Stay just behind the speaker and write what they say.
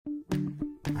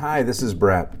Hi, this is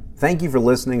Brett. Thank you for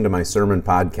listening to my sermon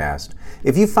podcast.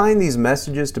 If you find these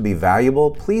messages to be valuable,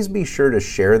 please be sure to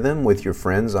share them with your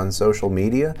friends on social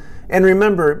media. And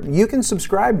remember, you can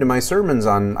subscribe to my sermons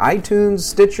on iTunes,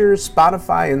 Stitcher,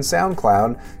 Spotify, and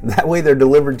SoundCloud. That way they're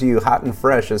delivered to you hot and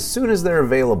fresh as soon as they're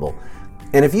available.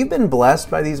 And if you've been blessed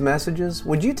by these messages,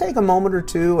 would you take a moment or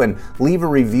two and leave a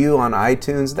review on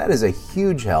iTunes? That is a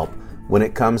huge help when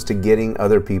it comes to getting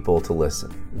other people to listen.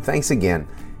 Thanks again,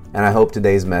 and I hope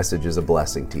today's message is a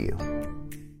blessing to you.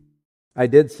 I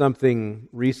did something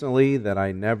recently that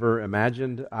I never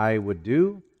imagined I would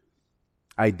do.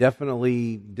 I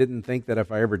definitely didn't think that if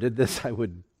I ever did this, I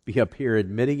would be up here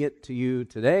admitting it to you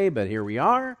today, but here we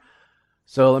are.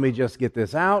 So let me just get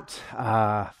this out.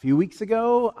 A few weeks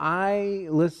ago, I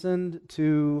listened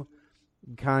to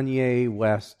Kanye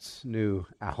West's new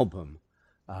album.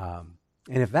 And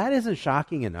if that isn't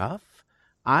shocking enough,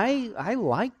 I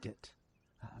liked it.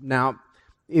 Now,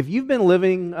 if you've been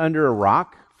living under a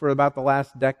rock for about the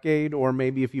last decade, or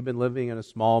maybe if you've been living in a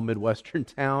small Midwestern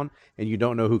town and you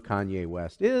don't know who Kanye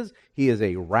West is, he is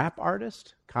a rap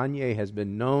artist. Kanye has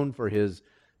been known for his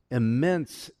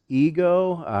immense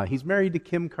ego. He's married to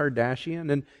Kim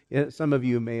Kardashian, and some of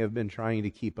you may have been trying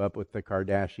to keep up with the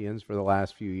Kardashians for the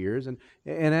last few years. And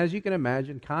as you can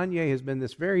imagine, Kanye has been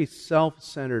this very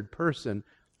self-centered person,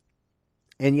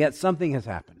 and yet something has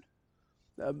happened.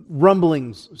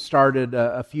 Rumblings started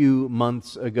a few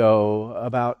months ago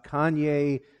about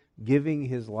Kanye giving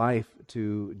his life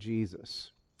to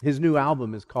Jesus. His new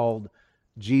album is called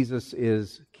Jesus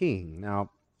is King.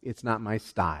 Now, it's not my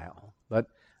style, but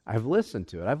I've listened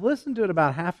to it. I've listened to it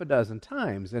about half a dozen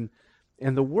times, and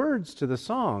the words to the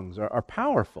songs are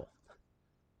powerful.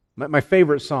 My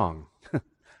favorite song,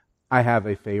 I have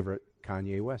a favorite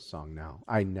Kanye West song now.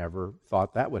 I never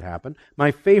thought that would happen.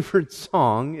 My favorite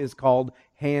song is called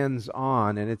Hands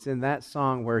On, and it's in that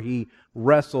song where he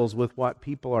wrestles with what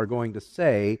people are going to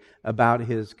say about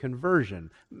his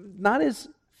conversion. Not his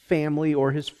family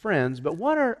or his friends, but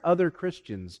what are other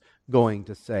Christians going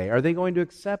to say? Are they going to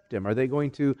accept him? Are they going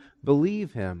to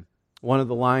believe him? One of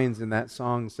the lines in that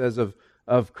song says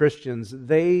of Christians,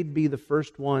 they'd be the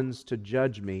first ones to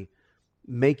judge me,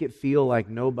 make it feel like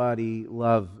nobody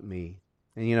loved me.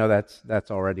 And you know,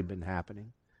 that's already been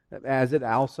happening. As it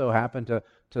also happened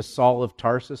to Saul of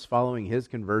Tarsus following his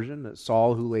conversion,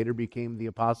 Saul who later became the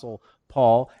Apostle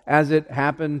Paul, as it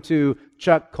happened to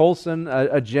Chuck Colson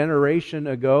a generation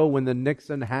ago when the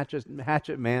Nixon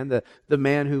hatchet man, the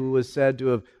man who was said to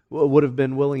have would have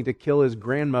been willing to kill his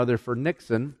grandmother for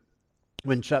Nixon,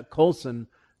 when Chuck Colson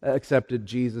accepted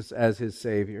Jesus as his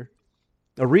Savior.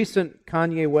 A recent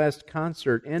Kanye West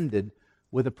concert ended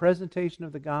with a presentation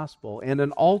of the gospel and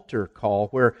an altar call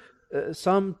where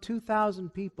some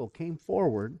 2,000 people came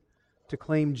forward to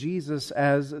claim Jesus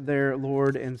as their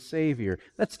Lord and Savior.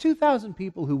 That's 2,000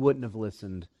 people who wouldn't have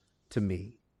listened to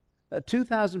me.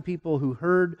 2,000 people who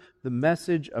heard the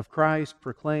message of Christ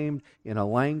proclaimed in a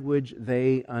language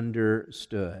they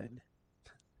understood.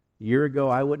 A year ago,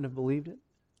 I wouldn't have believed it.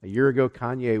 A year ago,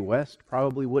 Kanye West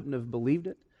probably wouldn't have believed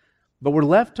it. But we're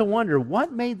left to wonder,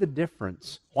 what made the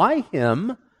difference? Why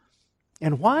him?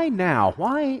 And why now?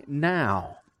 Why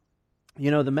now? You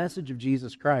know, the message of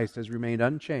Jesus Christ has remained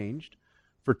unchanged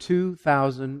for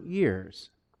 2,000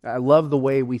 years. I love the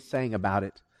way we sang about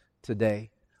it today.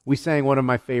 We sang one of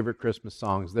my favorite Christmas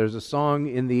songs. There's a song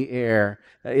in the air.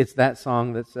 It's that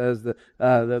song that says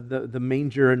the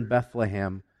manger in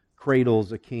Bethlehem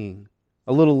cradles a king.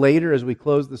 A little later, as we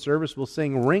close the service, we'll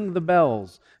sing Ring the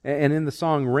Bells. And in the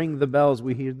song Ring the Bells,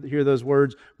 we hear those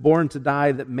words, born to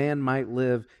die that man might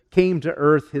live, came to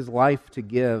earth his life to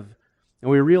give. And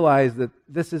we realize that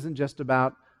this isn't just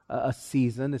about a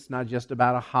season, it's not just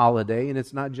about a holiday, and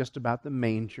it's not just about the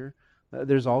manger.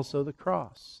 There's also the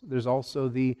cross. There's also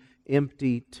the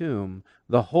empty tomb.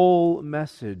 The whole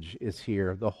message is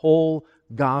here, the whole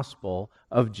gospel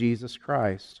of Jesus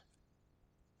Christ.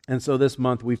 And so this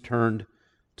month we've turned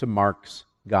to Mark's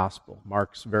gospel,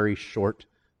 Mark's very short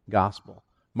gospel.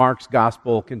 Mark's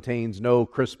gospel contains no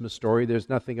Christmas story. There's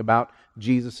nothing about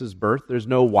Jesus' birth. There's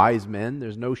no wise men.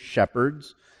 There's no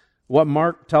shepherds. What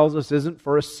Mark tells us isn't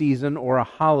for a season or a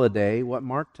holiday. What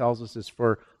Mark tells us is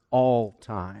for all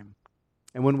time.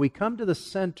 And when we come to the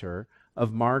center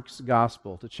of Mark's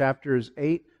gospel, to chapters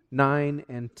 8, 9,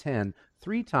 and 10,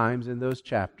 3 times in those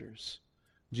chapters,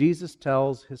 Jesus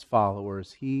tells his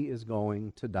followers he is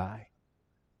going to die,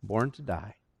 born to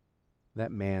die,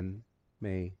 that man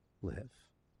may live.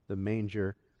 The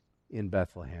manger in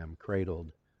Bethlehem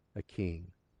cradled a king.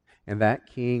 And that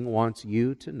king wants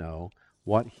you to know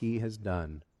what he has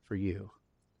done for you.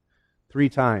 3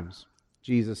 times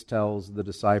Jesus tells the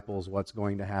disciples what's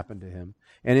going to happen to him.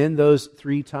 And in those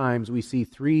 3 times, we see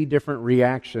 3 different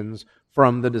reactions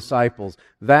from the disciples.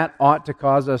 That ought to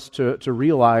cause us to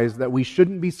realize that we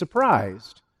shouldn't be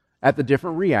surprised at the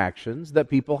different reactions that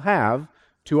people have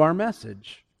to our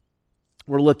message.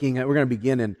 We're going to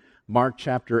begin in Mark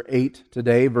chapter 8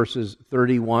 today, verses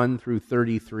 31 through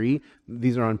 33.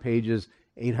 These are on pages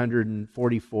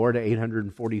 844 to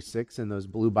 846 in those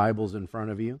blue Bibles in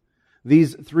front of you.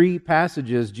 These 3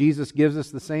 passages, Jesus gives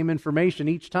us the same information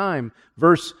each time.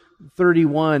 Verse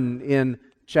 31 in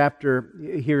chapter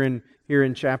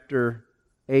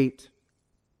 8,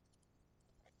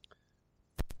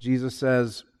 Jesus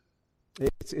says,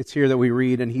 it's here that we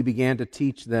read, "And he began to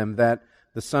teach them that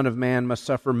the Son of Man must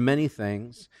suffer many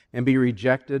things and be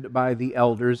rejected by the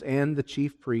elders and the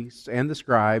chief priests and the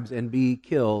scribes and be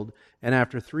killed, and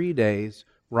after 3 days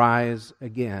rise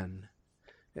again."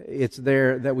 It's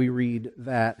there that we read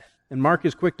that. And Mark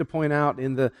is quick to point out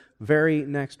in the very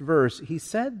next verse, he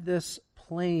said this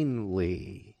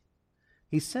plainly.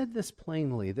 He said this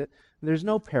plainly, that there's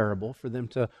no parable for them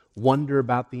to wonder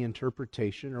about the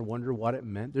interpretation or wonder what it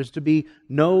meant. There's to be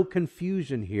no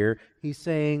confusion here. He's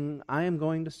saying, I am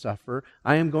going to suffer,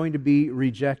 I am going to be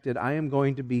rejected, I am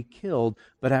going to be killed,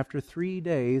 but after 3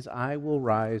 days I will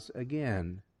rise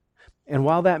again. And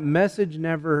while that message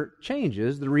never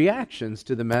changes, the reactions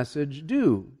to the message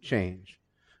do change.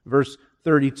 Verse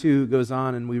 32 goes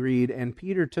on and we read, "And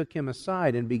Peter took him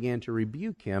aside and began to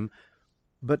rebuke him.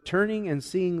 But turning and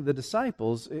seeing the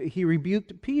disciples, he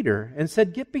rebuked Peter and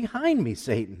said, 'Get behind me,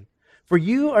 Satan, for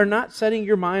you are not setting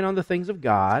your mind on the things of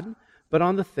God, but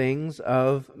on the things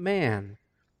of man.'"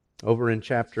 Over in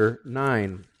chapter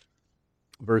 9,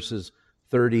 verses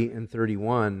 30 and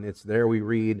 31, it's there we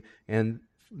read, "And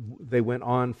they went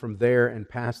on from there and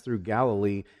passed through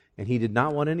Galilee, and he did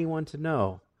not want anyone to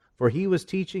know. For he was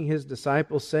teaching his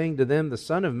disciples, saying to them, 'The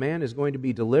Son of Man is going to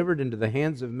be delivered into the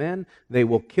hands of men. They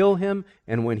will kill him,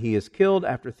 and when he is killed,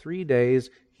 after 3 days,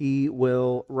 he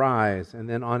will rise.'" And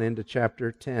then on into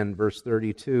chapter 10, verse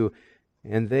 32.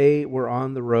 "And they were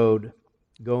on the road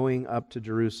going up to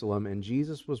Jerusalem, and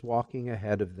Jesus was walking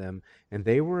ahead of them, and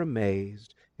they were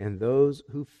amazed, and those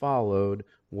who followed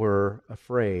were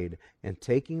afraid. And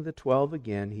taking the 12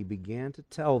 again, he began to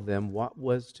tell them what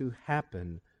was to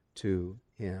happen to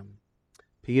him."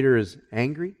 Peter is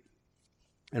angry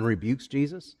and rebukes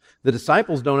Jesus. The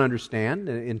disciples don't understand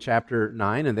in chapter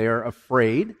 9, and they are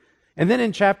afraid. And then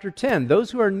in chapter 10,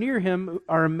 those who are near him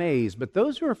are amazed, but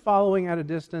those who are following at a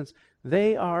distance,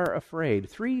 they are afraid.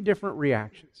 3 different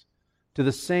reactions to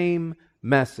the same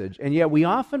message. And yet we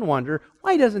often wonder,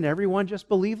 why doesn't everyone just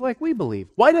believe like we believe?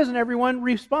 Why doesn't everyone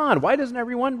respond? Why doesn't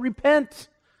everyone repent?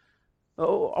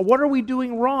 What are we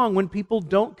doing wrong when people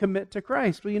don't commit to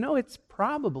Christ? Well, it's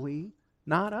probably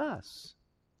not us.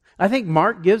 I think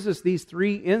Mark gives us these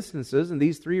 3 instances and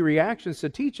these 3 reactions to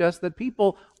teach us that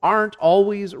people aren't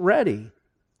always ready.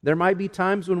 There might be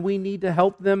times when we need to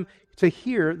help them to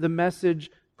hear the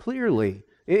message clearly.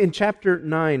 In chapter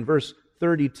 9, verse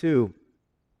 32,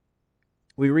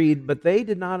 we read, "But they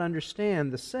did not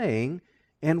understand the saying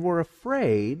and were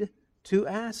afraid to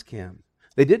ask him."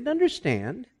 They didn't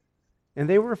understand, and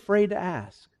they were afraid to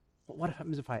ask. Well, what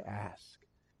happens if I ask?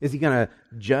 Is he going to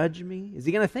judge me? Is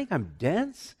he going to think I'm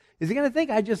dense? Is he going to think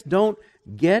I just don't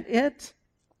get it?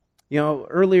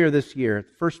 Earlier this year,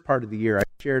 the first part of the year, I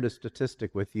shared a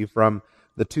statistic with you from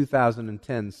the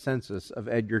 2010 census of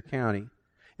Edgar County.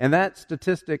 And that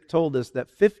statistic told us that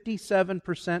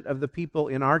 57% of the people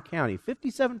in our county,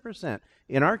 57%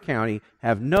 in our county,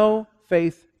 have no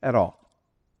faith at all.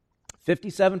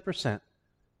 57%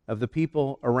 of the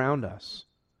people around us.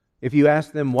 If you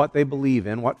ask them what they believe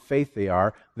in, what faith they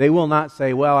are, they will not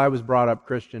say, "Well, I was brought up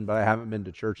Christian, but I haven't been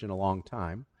to church in a long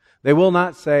time." They will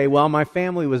not say, "Well, my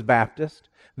family was Baptist."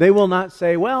 They will not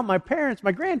say, "Well, my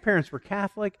grandparents were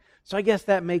Catholic, so I guess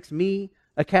that makes me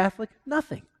a Catholic."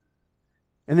 Nothing.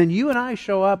 And then you and I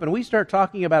show up and we start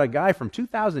talking about a guy from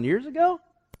 2,000 years ago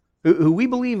who we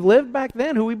believe lived back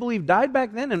then, who we believe died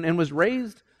back then and was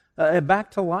raised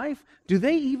back to life. Do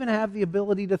they even have the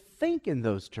ability to think in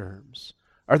those terms?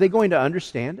 Are they going to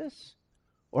understand us?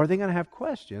 Or are they going to have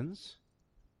questions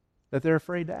that they're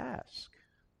afraid to ask?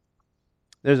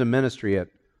 There's a ministry at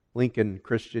Lincoln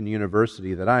Christian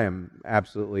University that I am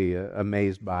absolutely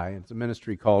amazed by. It's a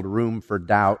ministry called Room for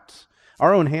Doubt.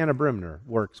 Our own Hannah Brimner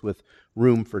works with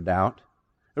Room for Doubt.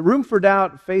 Room for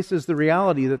Doubt faces the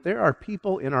reality that there are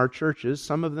people in our churches,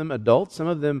 some of them adults, some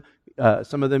of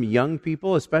them young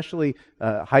people, especially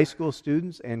high school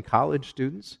students and college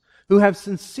students, who have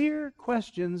sincere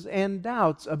questions and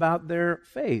doubts about their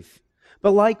faith.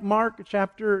 But like Mark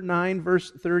chapter 9,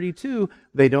 verse 32,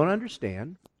 they don't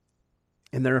understand,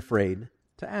 and they're afraid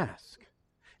to ask.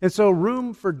 And so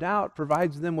Room for Doubt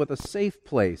provides them with a safe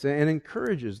place and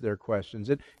encourages their questions.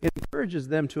 It encourages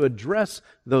them to address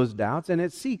those doubts, and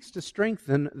it seeks to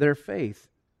strengthen their faith.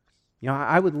 You know,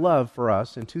 I would love for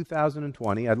us in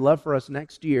 2020, I'd love for us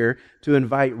next year to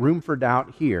invite Room for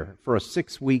Doubt here for a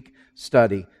 6-week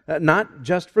study. Not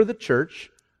just for the church,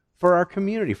 for our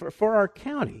community, for our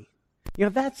county. You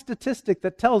know, that statistic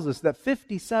that tells us that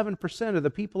 57% of the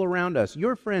people around us,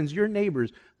 your friends, your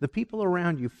neighbors, the people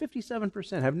around you,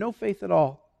 57% have no faith at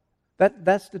all.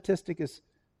 That statistic is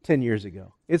 10 years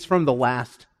ago. It's from the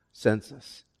last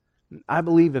census. I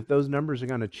believe if those numbers are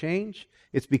going to change,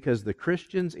 it's because the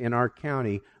Christians in our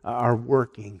county are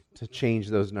working to change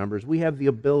those numbers. We have the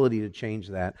ability to change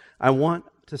that. I want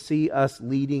to see us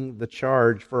leading the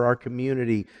charge for our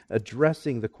community,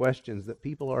 addressing the questions that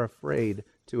people are afraid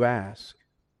to ask.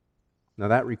 Now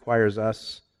that requires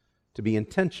us to be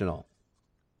intentional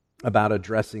about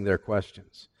addressing their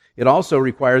questions. It also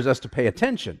requires us to pay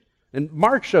attention. And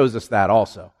Mark shows us that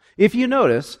also. If you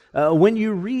notice, when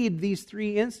you read these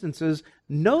 3 instances,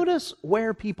 notice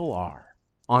where people are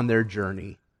on their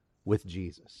journey with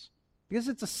Jesus. Because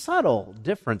it's a subtle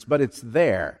difference, but it's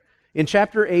there. In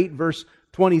chapter 8, verse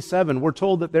 27, we're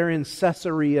told that they're in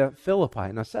Caesarea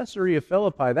Philippi. Now, Caesarea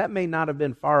Philippi, that may not have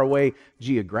been far away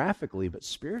geographically, but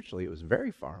spiritually it was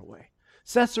very far away.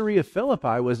 Caesarea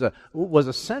Philippi was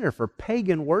a center for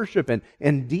pagan worship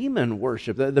and demon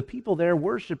worship. The people there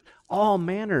worshiped all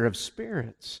manner of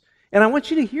spirits. And I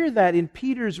want you to hear that in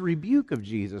Peter's rebuke of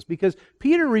Jesus, because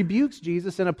Peter rebukes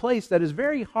Jesus in a place that is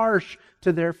very harsh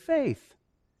to their faith.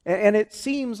 And it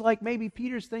seems like maybe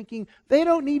Peter's thinking, they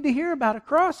don't need to hear about a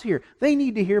cross here. They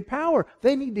need to hear power.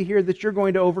 They need to hear that you're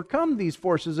going to overcome these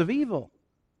forces of evil.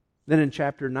 Then in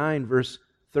chapter 9, verse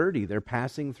 30, they're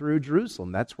passing through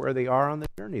Jerusalem. That's where they are on the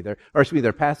journey.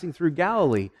 They're passing through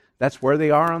Galilee. That's where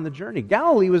they are on the journey.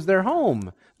 Galilee was their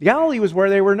home. Galilee was where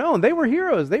they were known. They were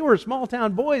heroes. They were small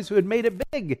town boys who had made it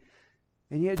big.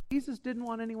 And yet Jesus didn't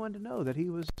want anyone to know that he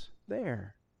was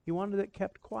there. He wanted it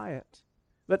kept quiet.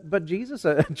 But Jesus,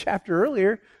 a chapter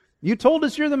earlier, you told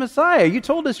us you're the Messiah. You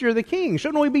told us you're the King.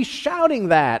 Shouldn't we be shouting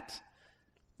that?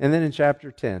 And then in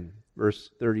chapter 10, verse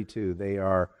 32, they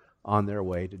are on their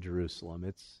way to Jerusalem.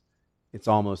 It's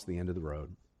almost the end of the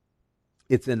road.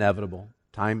 It's inevitable.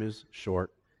 Time is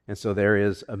short. And so there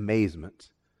is amazement,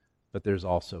 but there's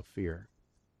also fear.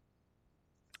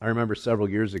 I remember several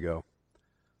years ago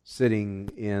sitting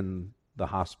in the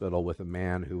hospital with a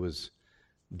man who was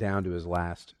down to his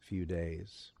last few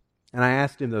days. And I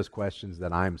asked him those questions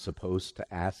that I'm supposed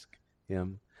to ask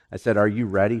him. I said, "Are you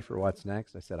ready for what's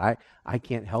next?" I said, I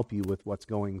can't help you with what's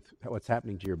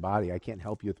happening to your body. I can't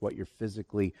help you with what you're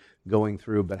physically going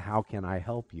through, but how can I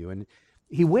help you? And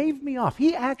he waved me off.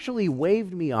 He actually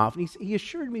waved me off, and he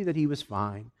assured me that he was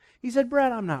fine. He said,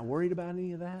 "Brett, I'm not worried about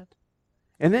any of that."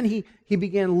 And then he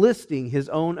began listing his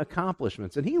own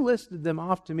accomplishments. And he listed them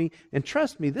off to me. And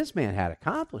trust me, this man had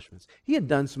accomplishments. He had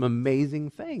done some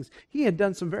amazing things. He had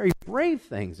done some very brave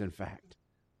things, in fact.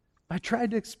 I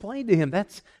tried to explain to him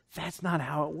that's not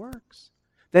how it works.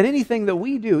 That anything that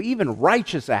we do, even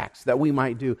righteous acts that we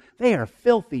might do, they are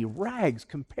filthy rags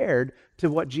compared to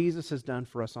what Jesus has done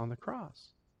for us on the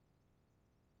cross.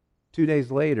 2 days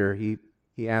later, he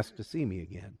asked to see me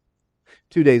again.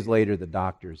 2 days later, the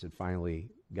doctors had finally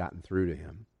gotten through to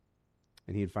him.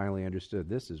 And he had finally understood,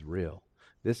 this is real.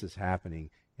 This is happening,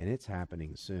 and it's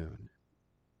happening soon.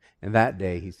 And that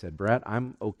day, he said, "Brett,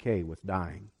 I'm okay with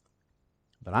dying,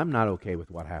 but I'm not okay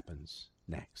with what happens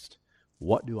next.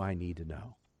 What do I need to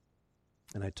know?"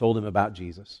 And I told him about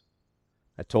Jesus.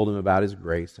 I told him about His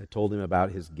grace. I told him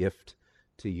about His gift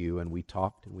to you, and we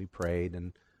talked and we prayed,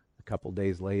 and a couple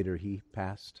days later, he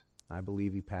passed. I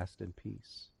believe he passed in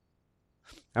peace.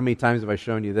 How many times have I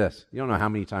shown you this? You don't know how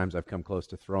many times I've come close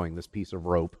to throwing this piece of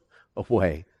rope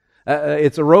away.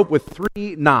 It's a rope with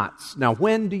 3 knots. Now,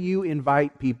 when do you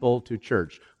invite people to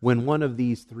church? When one of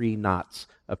these 3 knots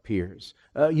appears.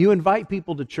 You invite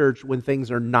people to church when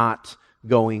things are not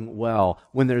going well,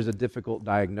 when there's a difficult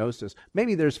diagnosis.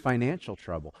 Maybe there's financial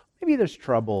trouble. Maybe there's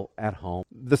trouble at home.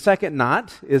 The second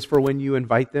knot is for when you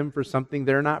invite them for something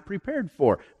they're not prepared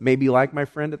for. Maybe like my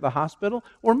friend at the hospital,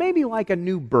 or maybe like a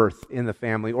new birth in the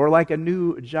family, or like a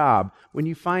new job, when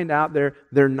you find out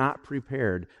they're not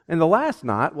prepared. And the last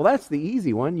knot, well, that's the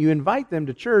easy one. You invite them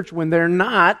to church when they're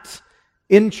not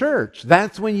in church.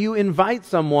 That's when you invite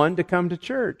someone to come to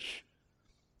church.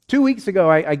 2 weeks ago,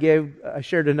 I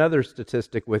shared another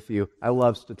statistic with you. I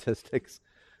love statistics.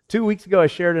 2 weeks ago, I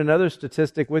shared another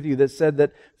statistic with you that said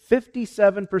that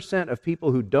 57% of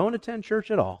people who don't attend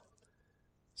church at all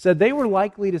said they were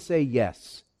likely to say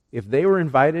yes if they were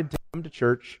invited to come to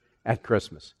church at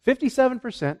Christmas.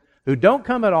 57% who don't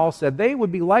come at all said they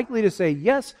would be likely to say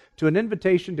yes to an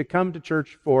invitation to come to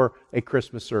church for a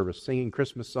Christmas service, singing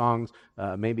Christmas songs,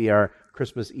 maybe our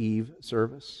Christmas Eve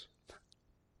service.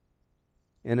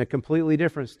 In a completely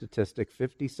different statistic,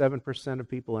 57% of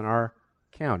people in our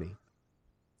county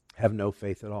have no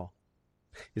faith at all.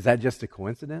 Is that just a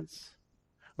coincidence?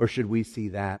 Or should we see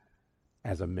that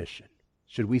as a mission?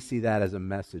 Should we see that as a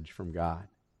message from God?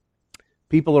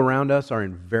 People around us are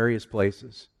in various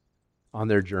places on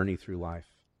their journey through life.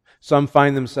 Some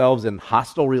find themselves in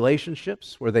hostile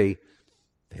relationships where they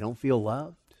don't feel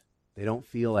loved. They don't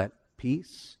feel at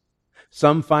peace.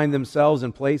 Some find themselves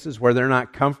in places where they're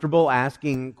not comfortable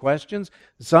asking questions.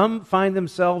 Some find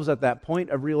themselves at that point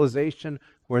of realization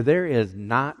where there is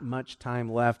not much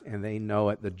time left and they know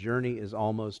it. The journey is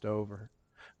almost over.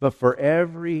 But for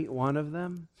every one of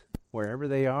them, wherever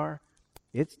they are,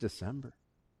 it's December.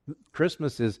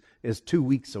 Christmas is 2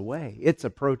 weeks away. It's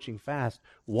approaching fast.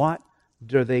 What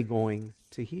are they going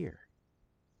to hear?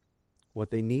 What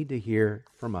they need to hear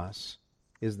from us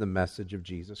is the message of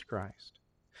Jesus Christ.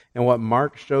 And what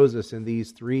Mark shows us in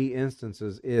these three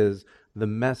instances is the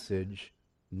message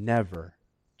never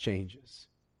changes.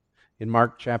 In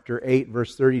Mark chapter 8,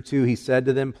 verse 32, he said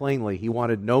to them plainly, he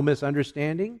wanted no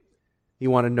misunderstanding, he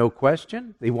wanted no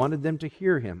question, they wanted them to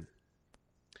hear him.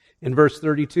 In verse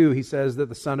 32, he says that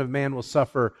the Son of Man will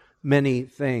suffer many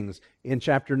things. In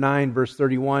chapter 9, verse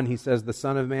 31, he says the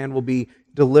Son of Man will be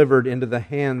delivered into the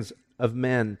hands of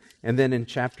men. And then in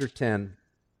chapter 10,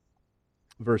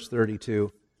 verse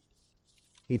 32,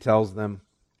 he tells them,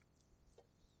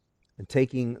 and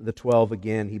taking the 12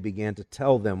 again, he began to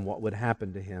tell them what would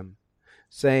happen to him,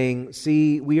 saying,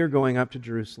 "See, we are going up to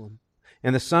Jerusalem,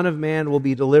 and the Son of Man will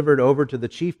be delivered over to the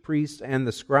chief priests and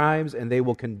the scribes, and they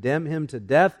will condemn him to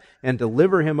death and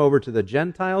deliver him over to the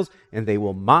Gentiles, and they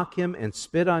will mock him and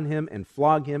spit on him and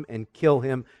flog him and kill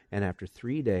him, and after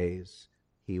 3 days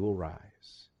he will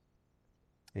rise."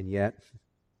 And yet,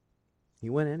 he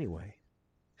went anyway.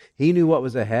 He knew what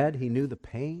was ahead. He knew the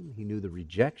pain. He knew the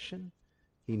rejection.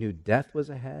 He knew death was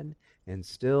ahead, and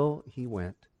still he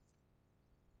went.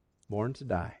 Born to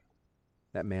die,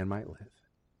 that man might live.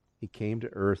 He came to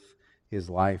earth, his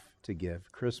life to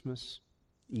give. Christmas,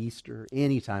 Easter,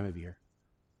 any time of year,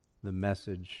 the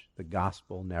message, the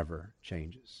gospel never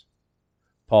changes.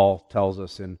 Paul tells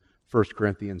us in 1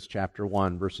 Corinthians chapter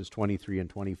 1, verses 23 and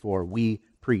 24, we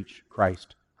preach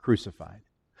Christ crucified,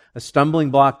 a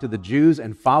stumbling block to the Jews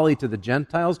and folly to the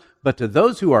Gentiles, but to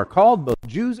those who are called, both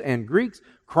Jews and Greeks,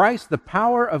 Christ, the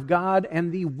power of God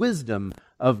and the wisdom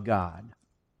of God.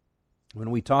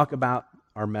 When we talk about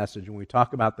our message, when we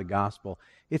talk about the gospel,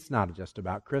 it's not just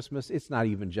about Christmas. It's not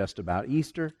even just about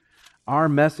Easter. Our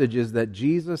message is that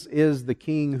Jesus is the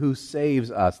King who saves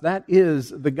us. That is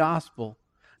the gospel.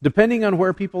 Depending on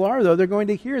where people are, though, they're going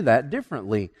to hear that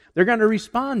differently. They're going to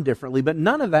respond differently, but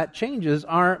none of that changes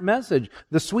our message.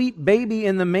 The sweet baby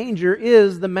in the manger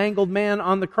is the mangled man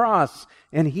on the cross,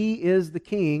 and he is the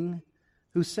King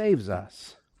who saves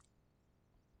us.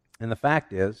 And the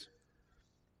fact is,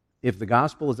 if the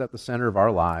gospel is at the center of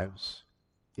our lives,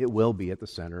 it will be at the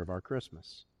center of our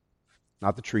Christmas.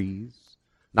 Not the trees,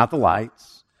 not the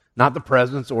lights, not the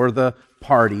presents or the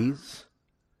parties,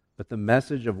 but the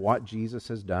message of what Jesus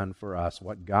has done for us,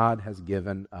 what God has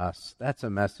given us. That's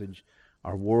a message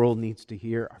our world needs to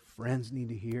hear, our friends need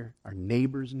to hear, our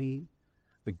neighbors need.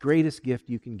 The greatest gift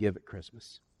you can give at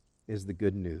Christmas is the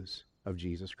good news of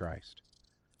Jesus Christ.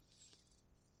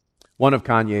 One of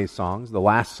Kanye's songs, the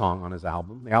last song on his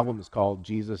album, the album is called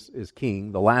Jesus is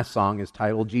King. The last song is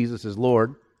titled Jesus is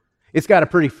Lord. It's got a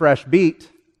pretty fresh beat,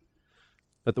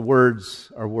 but the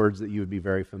words are words that you would be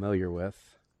very familiar with.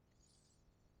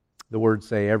 The words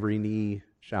say, every knee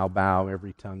shall bow,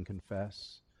 every tongue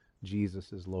confess,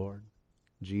 Jesus is Lord,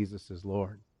 Jesus is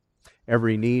Lord.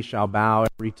 Every knee shall bow,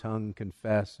 every tongue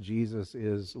confess, Jesus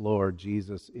is Lord,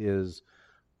 Jesus is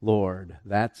Lord.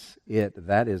 That's it.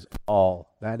 That is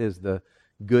all. That is the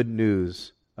good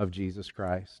news of Jesus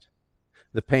Christ.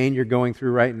 The pain you're going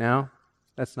through right now,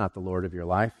 that's not the Lord of your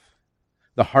life.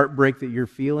 The heartbreak that you're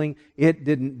feeling, it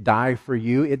didn't die for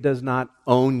you. It does not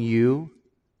own you.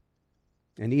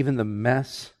 And even the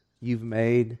mess you've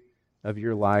made of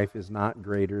your life is not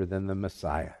greater than the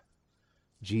Messiah.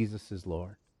 Jesus is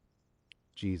Lord.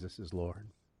 Jesus is Lord.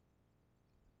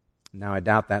 Now, I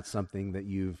doubt that's something that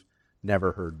you've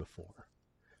never heard before,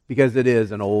 because it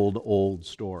is an old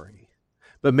story.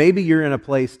 But maybe you're in a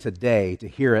place today to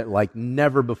hear it like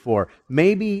never before.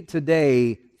 Maybe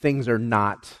today things are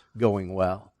not going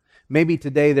well. Maybe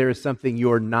today there is something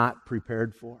you're not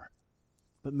prepared for.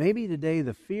 But maybe today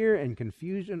the fear and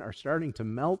confusion are starting to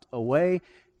melt away,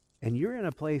 and you're in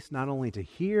a place not only to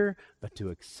hear, but to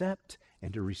accept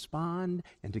and to respond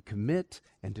and to commit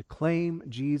and to claim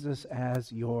Jesus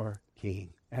as your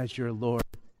King, as your Lord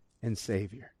and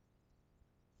Savior.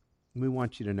 We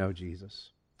want you to know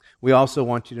Jesus. We also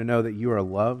want you to know that you are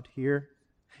loved here.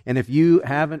 And if you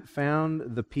haven't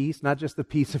found the peace, not just the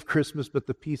peace of Christmas, but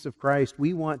the peace of Christ,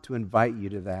 we want to invite you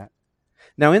to that.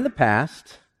 Now, in the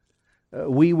past,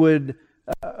 we would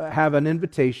have an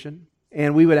invitation,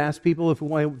 and we would ask people if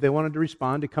they wanted to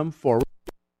respond to come forward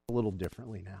a little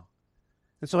differently now.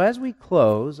 And so as we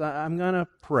close, I'm going to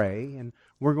pray, and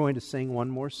we're going to sing one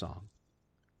more song.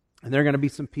 And there are going to be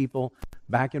some people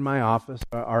back in my office,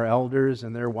 our elders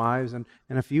and their wives and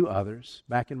a few others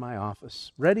back in my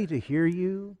office, ready to hear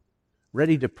you,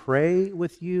 ready to pray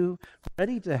with you,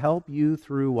 ready to help you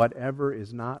through whatever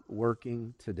is not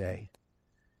working today.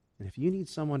 And if you need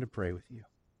someone to pray with you,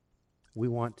 we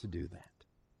want to do that.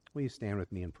 Will you stand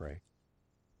with me and pray?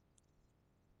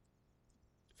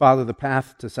 Father, the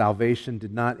path to salvation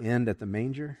did not end at the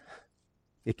manger.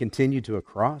 It continued to a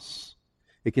cross.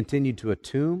 It continued to a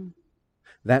tomb.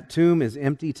 That tomb is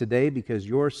empty today because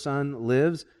your Son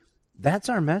lives. That's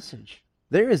our message.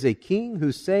 There is a King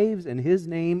who saves, and His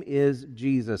name is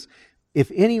Jesus.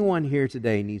 If anyone here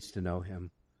today needs to know Him,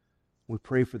 we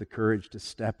pray for the courage to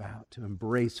step out, to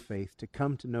embrace faith, to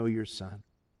come to know your Son.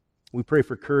 We pray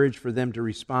for courage for them to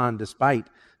respond despite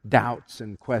doubts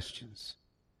and questions.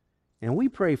 And we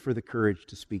pray for the courage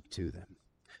to speak to them,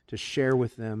 to share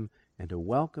with them, and to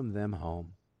welcome them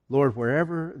home. Lord,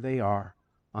 wherever they are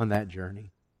on that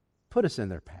journey, put us in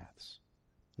their paths.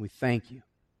 We thank you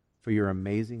for your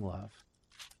amazing love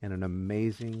and an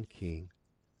amazing King.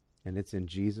 And it's in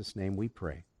Jesus' name we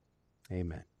pray.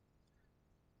 Amen.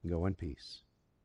 Go in peace.